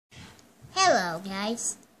Hello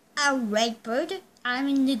guys, I'm Red Bird.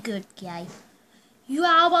 I'm the good guy. You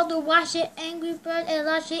are about to watch the Angry Bird and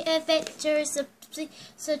Lucky Adventures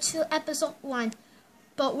so 2 episode 1.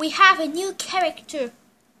 But we have a new character.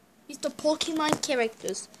 It's the Pokemon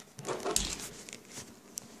characters.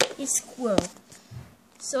 It's Squirrel.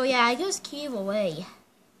 So yeah, I just gave away.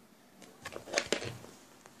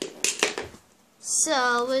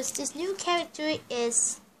 So this new character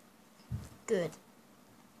is good.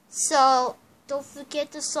 So don't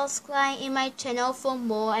forget to subscribe in my channel for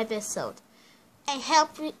more episodes. And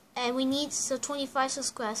we need 25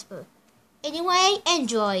 subscribers. Anyway,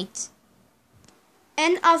 enjoy it.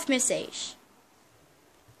 End of message.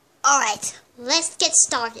 Alright, let's get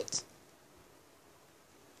started.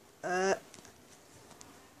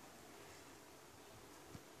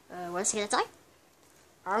 What's it gonna type?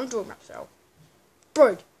 I'm doing myself.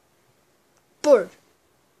 Bird. Go!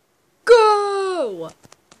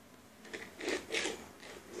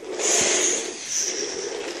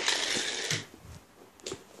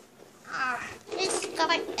 It's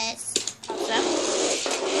covered as awesome.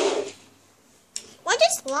 What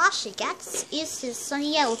does Lashy get? Is his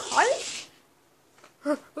sunny yellow card?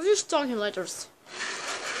 We're just talking letters.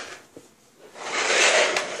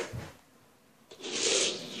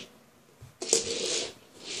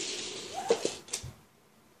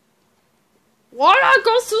 Why did I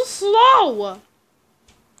go so slow?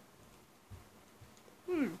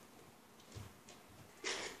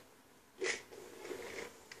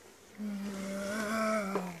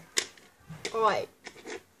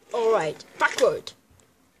 Alright, backward.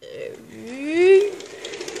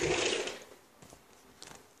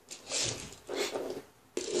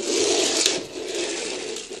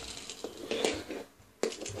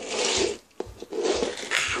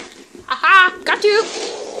 Aha, got you.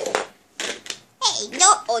 Hey, no,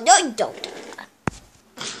 you don't.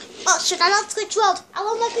 Oh, should I not control? I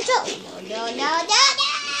want my control. No.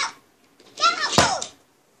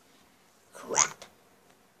 Crap.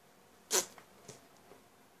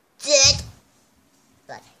 Did.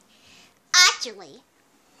 But actually.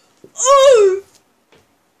 Oh!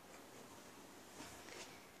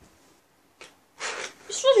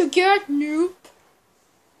 This what you get, noob.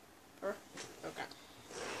 Okay.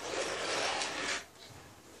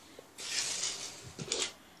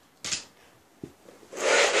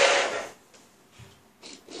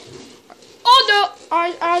 Oh no!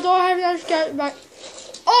 I don't have that get back.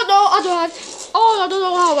 Oh no, I don't have. Oh, I don't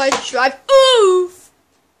know how I drive. Oof!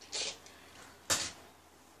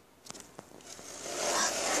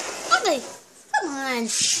 Okay, come on.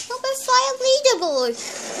 Don't be fire leaderboard.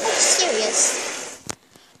 I'm serious.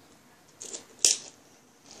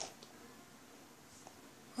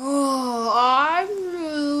 Oh, I'm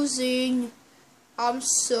losing. I'm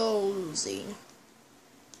so losing.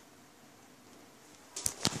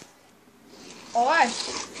 Alright.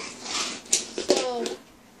 So,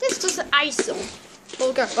 this is an ice zone.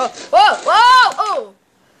 Okay. Oh!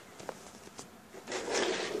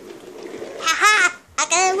 Haha! I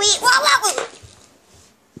gotta wait. Whoa!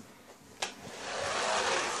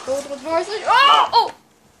 Go to the horse. Oh!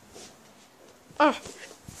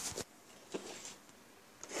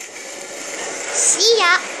 See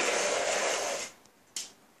ya.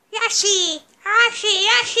 Yoshi!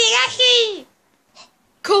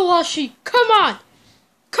 Go, Lashi! Come on,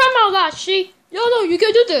 Lashi! No, you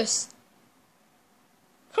can do this.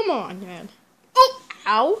 Come on, man. Oh,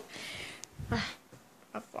 ow!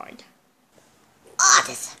 I'm fine. Oh,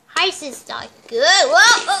 this ice is not good.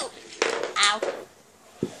 Whoa! Ow!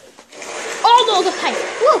 Oh no, the pipe!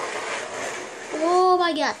 Whoa! Oh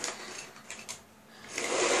my god!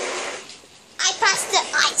 I passed the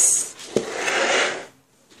ice.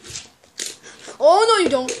 Oh no, you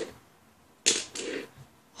don't.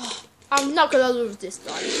 I'm not gonna lose this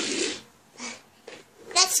time.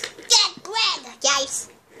 Let's get grand, guys.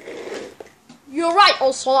 You're right,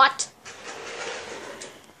 Ocelot.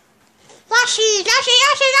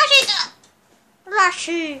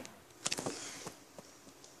 Lashy!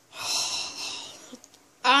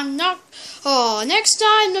 I'm not. Oh, next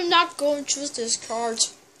time I'm not going to choose this card.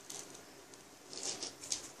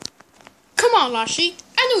 Come on, Lashy.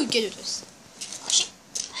 I know you can do this. Lashy.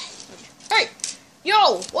 Hey!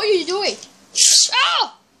 Yo, what are you doing?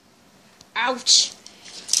 Oh! Ouch!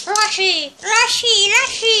 Lashy!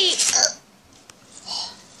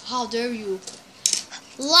 How dare you?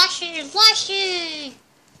 Lashy!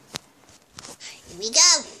 Here we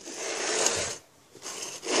go.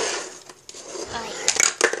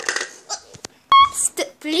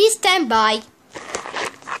 Please stand by.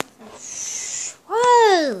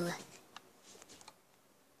 Whoa!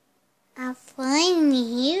 I'm finally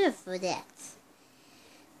here for that.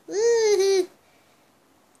 Ooh.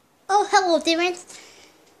 Oh, hello, demons.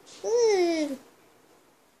 Ooh.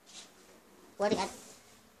 What do you got?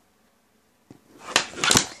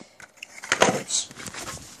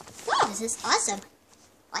 Wow, this is awesome.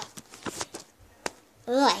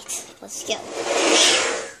 Right, let's go.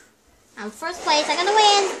 I'm first place, I'm gonna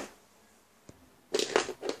win.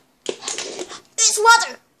 It's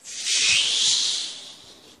water.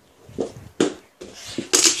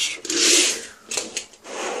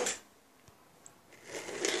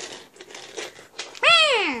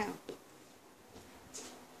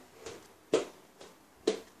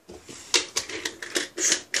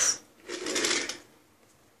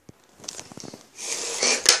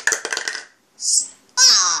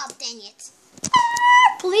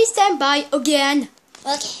 Please stand by again.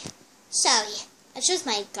 Okay, sorry. It's just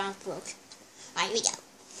my gun broke. Alright, here we go.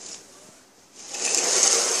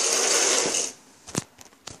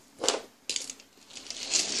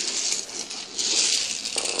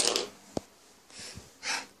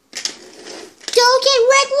 Don't get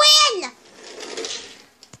red win!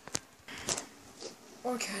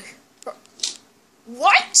 Okay.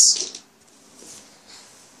 What?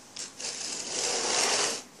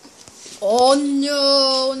 Oh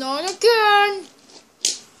no, not again.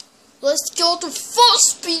 Let's go to full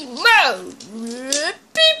speed mode.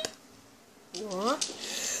 Beep. What?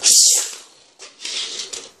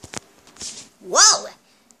 Whoa!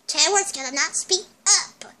 Tower's gonna not speed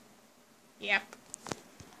up. Yep.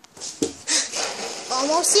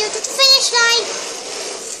 Almost here to the finish line.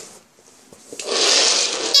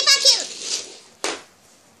 Get back here!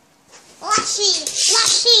 Lashy!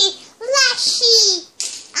 Lashy!